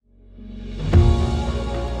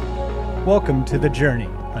Welcome to The Journey,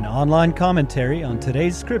 an online commentary on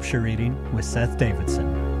today's scripture reading with Seth Davidson.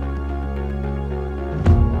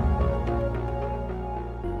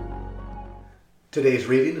 Today's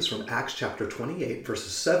reading is from Acts chapter 28,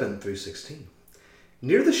 verses 7 through 16.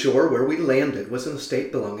 Near the shore where we landed was an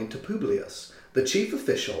estate belonging to Publius, the chief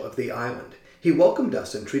official of the island. He welcomed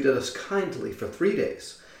us and treated us kindly for 3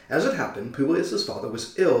 days. As it happened, Publius' father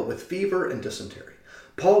was ill with fever and dysentery.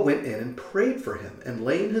 Paul went in and prayed for him, and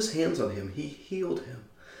laying his hands on him, he healed him.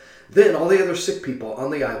 Then all the other sick people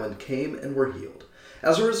on the island came and were healed.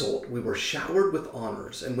 As a result, we were showered with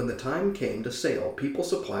honors, and when the time came to sail, people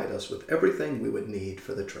supplied us with everything we would need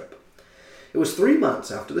for the trip. It was 3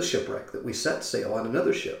 months after the shipwreck that we set sail on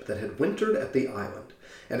another ship that had wintered at the island,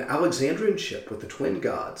 an Alexandrian ship with the twin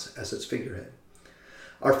gods as its figurehead.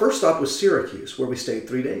 Our first stop was Syracuse, where we stayed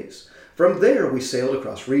 3 days. From there, we sailed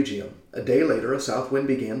across Rhegium. A day later, a south wind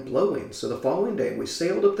began blowing, so the following day we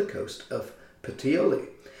sailed up the coast of Puteoli.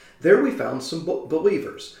 There we found some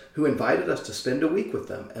believers who invited us to spend a week with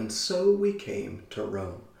them, and so we came to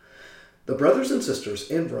Rome. The brothers and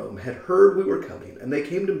sisters in Rome had heard we were coming, and they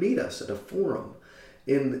came to meet us at the forum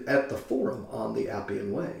on the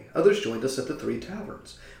Appian Way. Others joined us at the 3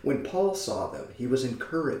 taverns. When Paul saw them, he was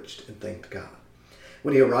encouraged and thanked God.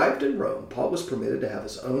 When he arrived in Rome, Paul was permitted to have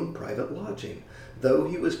his own private lodging, though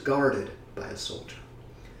he was guarded by a soldier.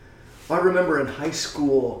 I remember in high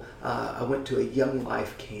school, I went to a Young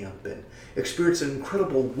Life camp and experienced an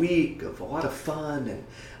incredible week of a lot of fun,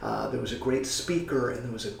 and there was a great speaker and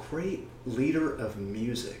there was a great leader of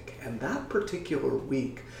music. And that particular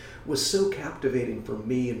week was so captivating for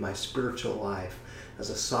me in my spiritual life as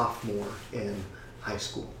a sophomore in high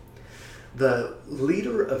school. The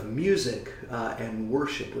leader of music and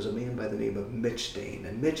worship was a man by the name of Mitch Dane,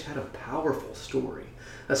 and Mitch had a powerful story,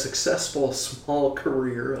 a successful small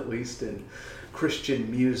career, at least in Christian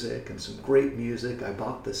music and some great music. I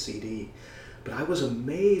bought the CD, but I was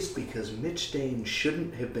amazed because Mitch Dane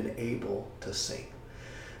shouldn't have been able to sing.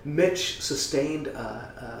 Mitch sustained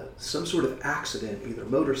some sort of accident, either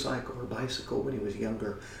motorcycle or bicycle, when he was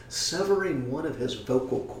younger, severing one of his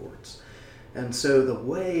vocal cords. And so the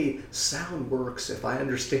way sound works, if I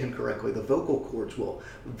understand correctly, the vocal cords will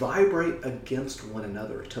vibrate against one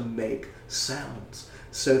another to make sounds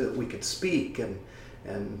so that we can speak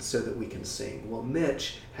and so that we can sing. Well,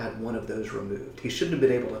 Mitch had one of those removed. He shouldn't have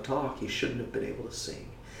been able to talk. He shouldn't have been able to sing.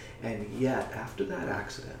 And yet, after that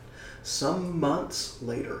accident, some months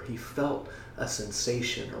later, he felt a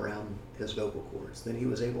sensation around his vocal cords. Then he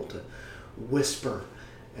was able to whisper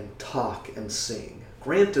and talk and sing.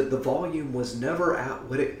 Granted, the volume was never at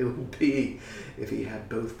what it would be if he had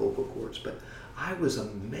both vocal cords, but I was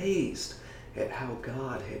amazed at how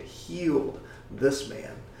God had healed this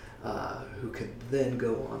man who could then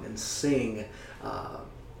go on and sing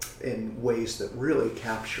in ways that really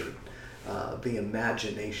captured the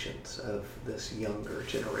imaginations of this younger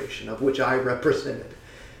generation, of which I represented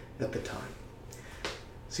at the time.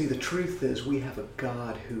 See, the truth is we have a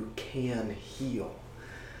God who can heal,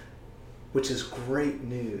 which is great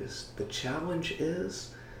news. The challenge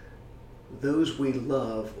is those we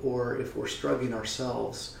love, or if we're struggling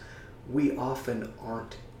ourselves, we often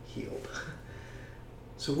aren't healed.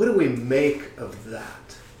 So what do we make of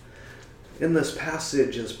that? In this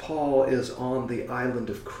passage, as Paul is on the island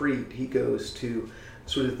of Crete, he goes to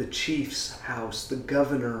sort of the chief's house, the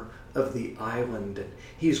governor of the island, and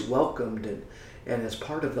he's welcomed, and as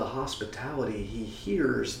part of the hospitality, he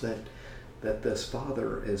hears that this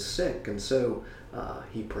father is sick, and so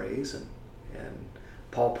he prays, and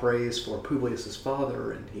Paul prays for Publius'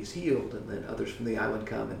 father, and he's healed, and then others from the island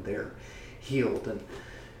come and they're healed,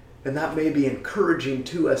 and that may be encouraging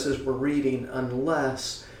to us as we're reading,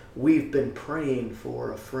 unless we've been praying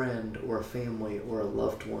for a friend or a family or a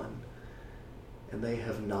loved one and they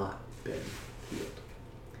have not been healed.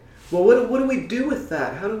 Well, what do we do with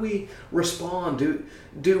that? How do we respond?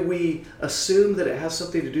 Do we assume that it has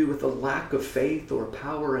something to do with a lack of faith or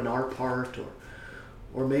power in our part?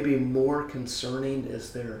 Or maybe more concerning,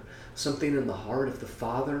 is there something in the heart of the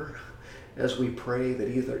Father as we pray that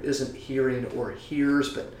either isn't hearing or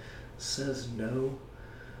hears but says no?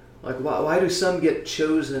 Like, why do some get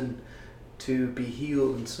chosen to be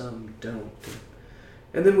healed and some don't?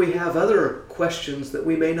 And then we have other questions that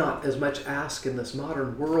we may not as much ask in this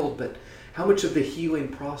modern world, but how much of the healing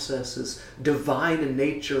process is divine in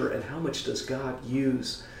nature, and how much does God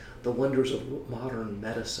use the wonders of modern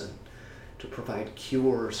medicine to provide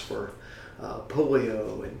cures for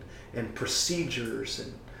polio and procedures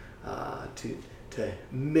and to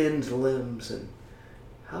mend limbs, and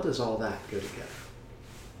how does all that go together?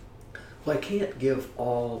 Well, I can't give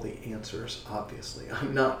all the answers, obviously.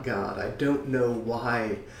 I'm not God. I don't know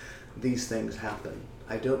why these things happen.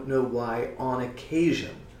 I don't know why, on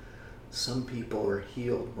occasion, some people are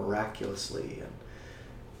healed miraculously, and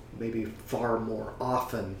maybe far more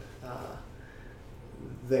often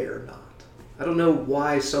they are not. I don't know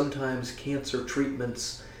why sometimes cancer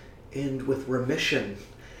treatments end with remission,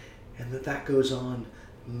 and that goes on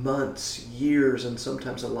months, years, and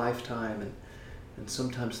sometimes a lifetime, and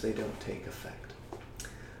sometimes they don't take effect.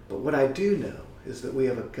 But what I do know is that we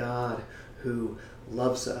have a God who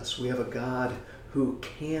loves us. We have a God who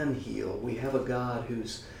can heal. We have a God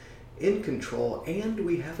who's in control, and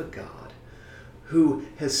we have a God who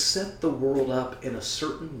has set the world up in a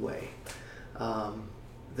certain way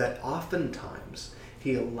that oftentimes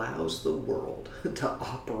he allows the world to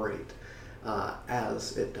operate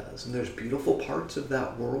as it does. And there's beautiful parts of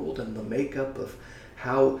that world and the makeup of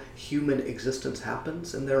how human existence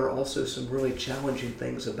happens, and there are also some really challenging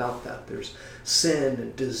things about that. There's sin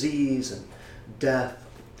and disease and death.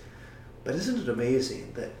 But isn't it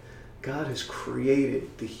amazing that God has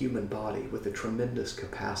created the human body with a tremendous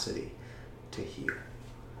capacity to heal?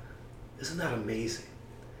 Isn't that amazing?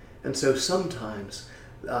 And so sometimes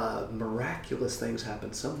miraculous things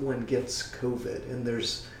happen. Someone gets COVID and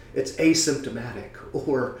it's asymptomatic,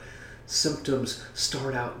 or symptoms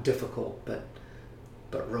start out difficult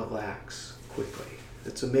but relax quickly.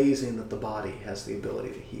 It's amazing that the body has the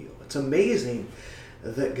ability to heal. It's amazing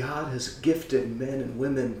that God has gifted men and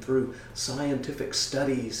women through scientific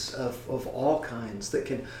studies of all kinds that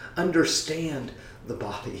can understand the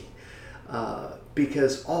body.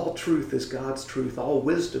 Because all truth is God's truth, all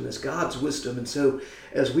wisdom is God's wisdom. And so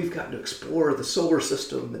as we've gotten to explore the solar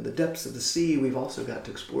system and the depths of the sea, we've also got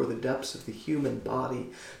to explore the depths of the human body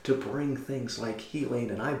to bring things like healing.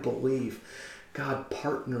 And I believe God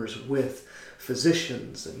partners with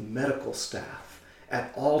physicians and medical staff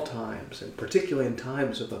at all times, and particularly in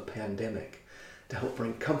times of a pandemic, to help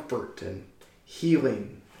bring comfort and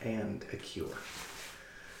healing and a cure.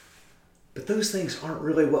 But those things aren't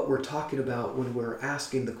really what we're talking about when we're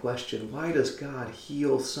asking the question, why does God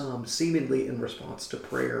heal some seemingly in response to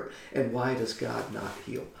prayer, and why does God not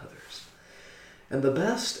heal others? And the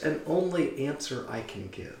best and only answer I can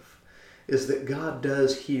give is that God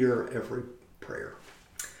does hear every prayer.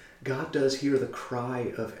 God does hear the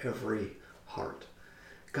cry of every heart.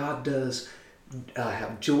 God does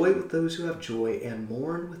have joy with those who have joy and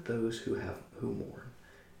mourn with those who mourn.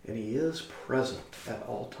 And he is present at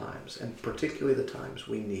all times, and particularly the times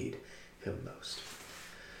we need him most.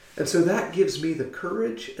 And so that gives me the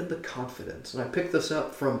courage and the confidence. And I picked this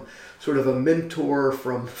up from sort of a mentor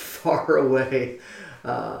from far away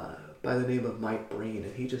by the name of Mike Breen.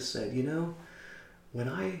 And he just said, when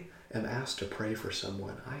I am asked to pray for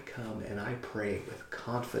someone, I come and I pray with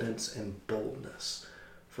confidence and boldness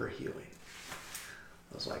for healing.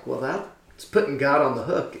 I was like, well, that's putting God on the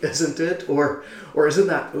hook, isn't it? Or isn't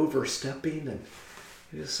that overstepping? And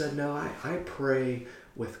he just said, no, I pray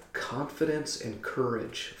with confidence and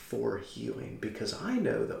courage for healing, because I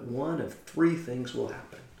know that one of three things will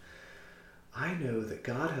happen. I know that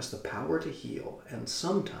God has the power to heal, and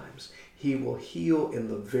sometimes he will heal in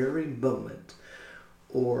the very moment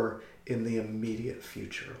or in the immediate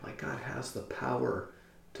future. Like, God has the power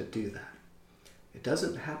to do that. It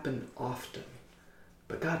doesn't happen often,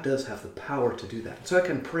 but God does have the power to do that. So I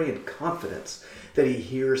can pray in confidence that he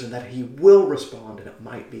hears and that he will respond, and it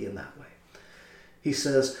might be in that way. He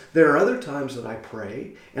says, there are other times that I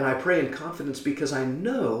pray, and I pray in confidence because I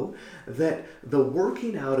know that the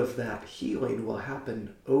working out of that healing will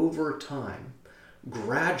happen over time,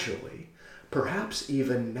 gradually, perhaps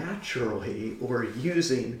even naturally, or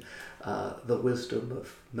using the wisdom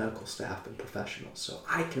of medical staff and professionals. So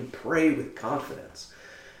I can pray with confidence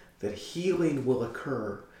that healing will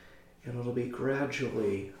occur, and it'll be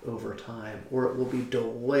gradually over time, or it will be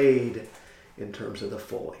delayed in terms of the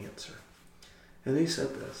full answer. And he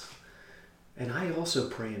said this, and I also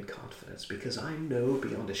pray in confidence because I know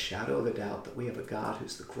beyond a shadow of a doubt that we have a God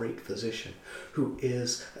who's the great physician, who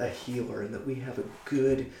is a healer, and that we have a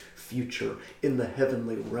good future in the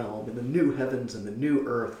heavenly realm, in the new heavens and the new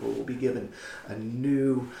earth, where we'll be given a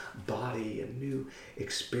new body, a new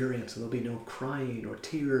experience, and there'll be no crying or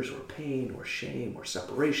tears or pain or shame or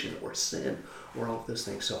separation or sin or all of those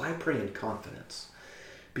things. So I pray in confidence,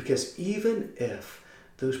 because even if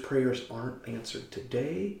those prayers aren't answered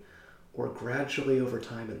today or gradually over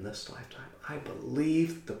time in this lifetime, I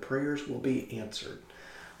believe the prayers will be answered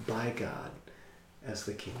by God as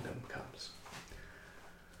the kingdom comes.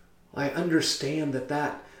 I understand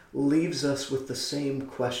that leaves us with the same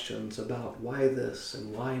questions about why this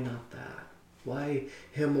and why not that. Why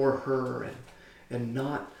him or her and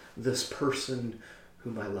not this person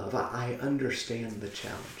whom I love? I understand the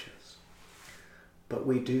challenges. But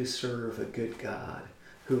we do serve a good God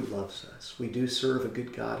who loves us. We do serve a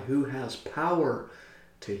good God who has power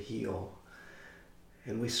to heal.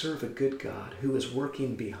 And we serve a good God who is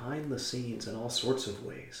working behind the scenes in all sorts of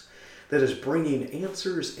ways, that is bringing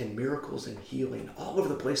answers and miracles and healing all over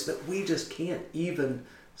the place that we just can't even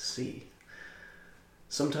see.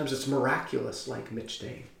 Sometimes it's miraculous, like Mitch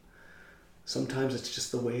Dane. Sometimes it's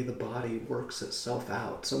just the way the body works itself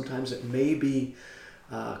out. Sometimes it may be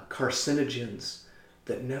carcinogens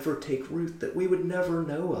that never take root, that we would never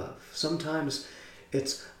know of. Sometimes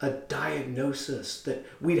it's a diagnosis that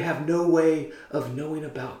we'd have no way of knowing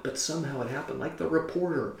about, but somehow it happened, like the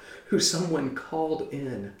reporter who someone called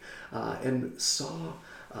in and saw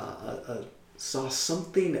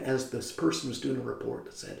something as this person was doing a report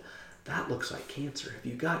that said, "That looks like cancer. Have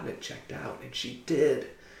you gotten it checked out?" And she did.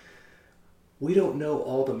 We don't know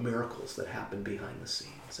all the miracles that happen behind the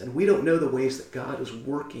scenes, and we don't know the ways that God is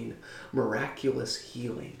working miraculous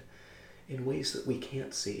healing in ways that we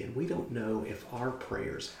can't see, and we don't know if our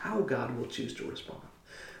prayers, how God will choose to respond,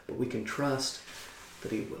 but we can trust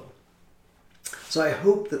that he will. So I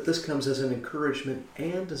hope that this comes as an encouragement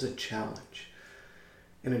and as a challenge.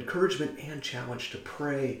 An encouragement and challenge to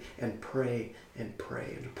pray and pray and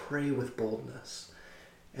pray and pray with boldness.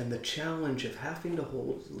 And the challenge of having to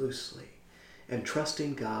hold loosely and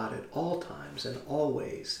trusting God at all times and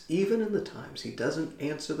always, even in the times he doesn't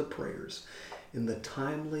answer the prayers in the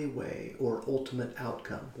timely way or ultimate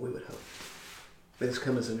outcome we would hope. May this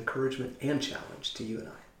come as an encouragement and challenge to you and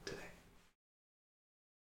I today.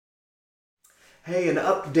 Hey, an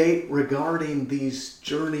update regarding these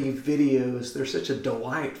journey videos. They're such a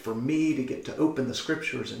delight for me to get to open the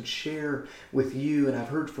scriptures and share with you. And I've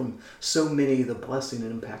heard from so many the blessing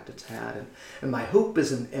and impact it's had. And my hope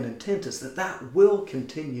is and intent is that will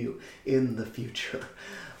continue in the future.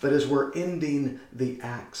 But as we're ending the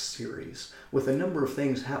Acts series with a number of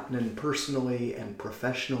things happening personally and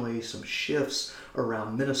professionally, some shifts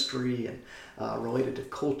around ministry and related to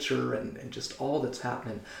culture and just all that's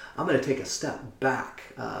happening, I'm going to take a step back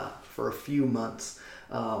for a few months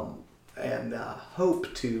and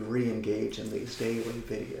hope to re-engage in these daily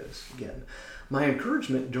videos again. My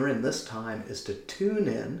encouragement during this time is to tune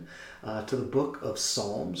in to the book of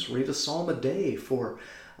Psalms. Read a psalm a day for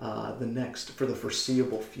the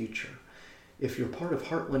foreseeable future. If you're part of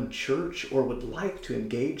Heartland Church or would like to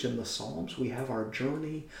engage in the Psalms, we have our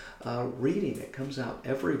journey reading. It comes out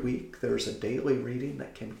every week. There's a daily reading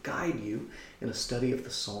that can guide you in a study of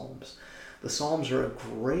the Psalms. The Psalms are a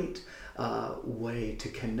great way to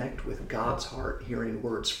connect with God's heart, hearing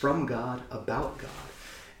words from God, about God,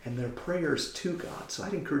 and their prayers to God. So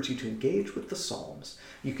I'd encourage you to engage with the Psalms.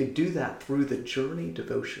 You could do that through the Journey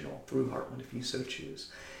devotional through Heartland if you so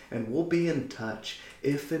choose. And we'll be in touch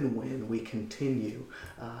if and when we continue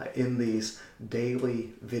in these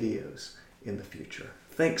daily videos in the future.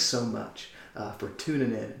 Thanks so much for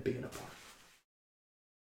tuning in and being a part.